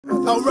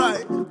All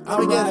right. Let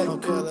me get it.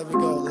 Okay, let me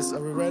go.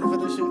 Are we ready for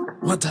this shit?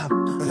 What's up?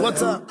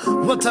 Yo,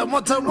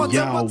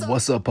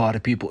 what's up, party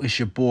people? It's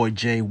your boy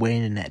Jay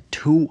weighing in at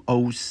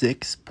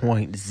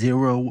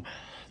 206.0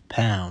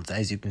 pounds.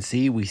 As you can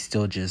see, we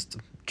still just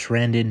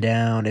trending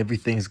down.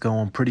 Everything's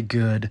going pretty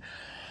good.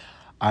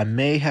 I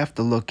may have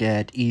to look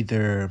at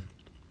either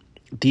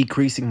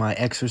decreasing my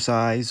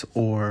exercise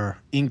or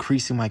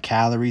increasing my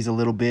calories a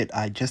little bit.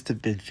 I just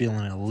have been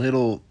feeling a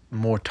little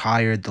more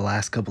tired the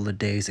last couple of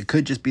days. It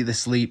could just be the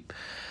sleep.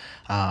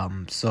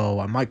 So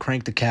I might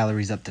crank the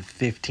calories up to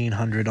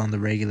 1,500 on the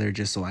regular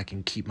just so I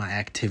can keep my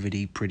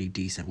activity pretty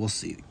decent. We'll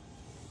see.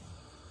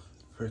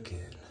 Freaking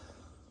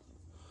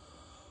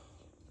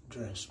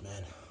drenched,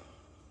 man.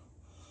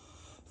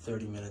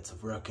 30 minutes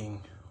of rucking.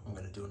 I'm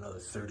gonna do another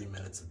 30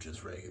 minutes of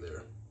just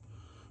regular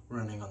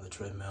running on the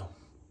treadmill.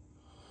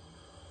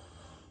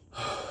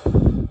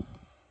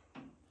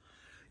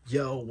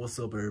 Yo, what's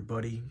up,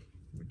 everybody?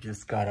 We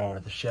just got out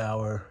of the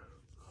shower.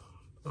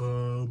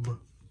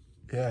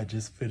 Yeah, I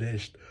just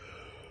finished.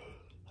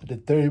 I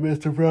did 30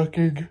 minutes of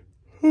rocking.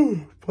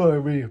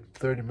 Pardon me.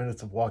 30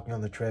 minutes of walking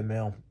on the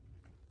treadmill.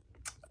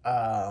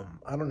 I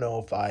don't know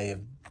if I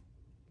have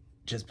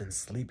just been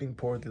sleeping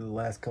poorly the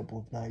last couple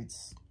of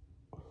nights,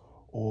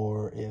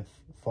 or if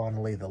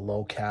finally the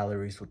low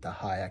calories with the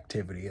high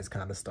activity has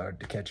kind of started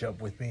to catch up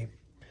with me.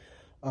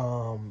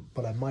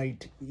 But I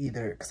might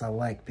either, because I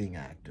like being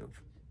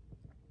active.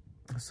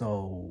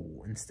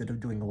 So instead of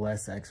doing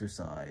less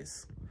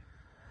exercise,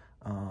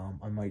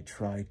 I might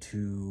try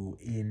to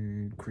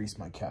increase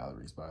my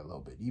calories by a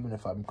little bit. Even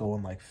if I'm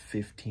going like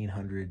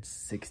 1,500,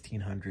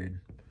 1,600,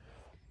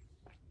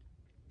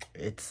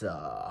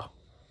 it'll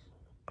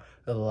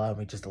allow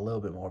me just a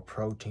little bit more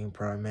protein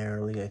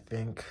primarily, I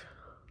think.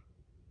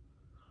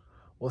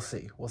 We'll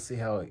see. We'll see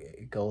how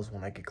it goes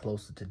when I get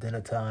closer to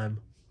dinner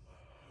time.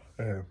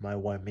 Or my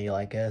one meal,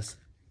 I guess.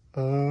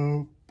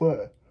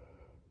 But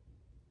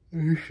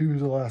the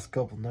issues the last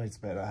couple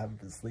nights, man, I haven't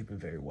been sleeping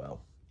very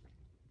well.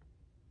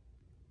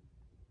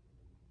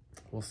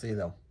 We'll see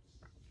though.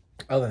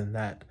 Other than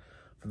that,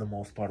 for the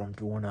most part, I'm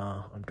doing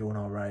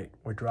all right.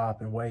 We're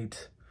dropping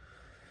weight.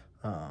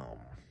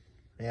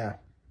 Yeah,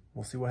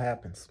 we'll see what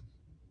happens.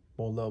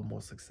 More love,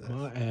 more success.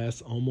 My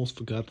ass almost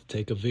forgot to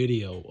take a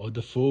video of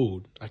the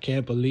food. I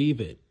can't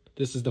believe it.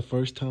 This is the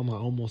first time I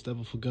almost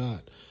ever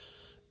forgot.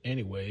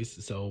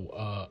 Anyways,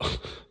 so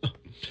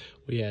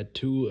we had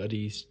 2 of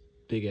these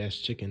big ass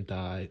chicken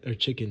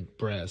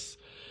breasts.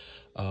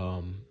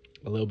 A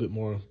little bit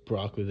more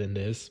broccoli than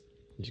this.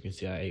 As you can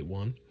see, I ate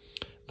one.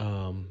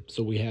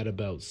 So we had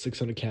about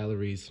 600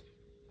 calories,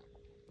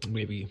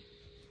 maybe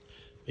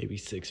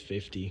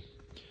 650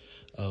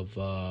 of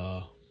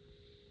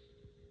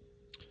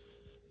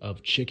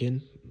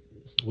chicken.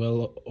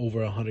 Well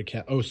over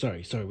 100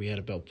 we had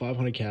about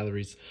 500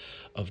 calories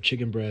of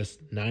chicken breast,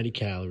 90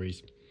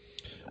 calories,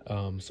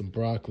 some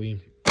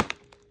broccoli,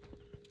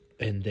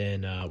 and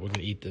then we're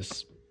gonna eat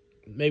this,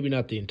 maybe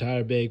not the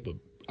entire bag, but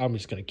I'm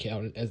just gonna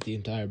count it as the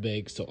entire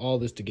bag. So all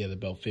this together,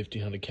 about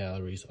 1,500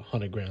 calories,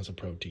 100 grams of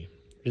protein.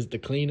 Is it the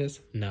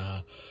cleanest?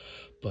 Nah,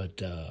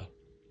 but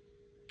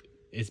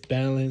it's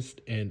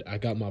balanced, and I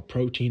got my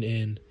protein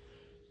in,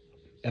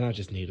 and I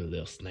just need a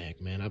little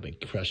snack, man. I've been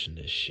crushing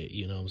this shit,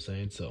 you know what I'm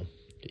saying? So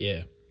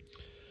yeah,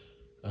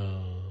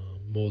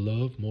 more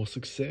love, more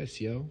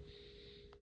success, yo.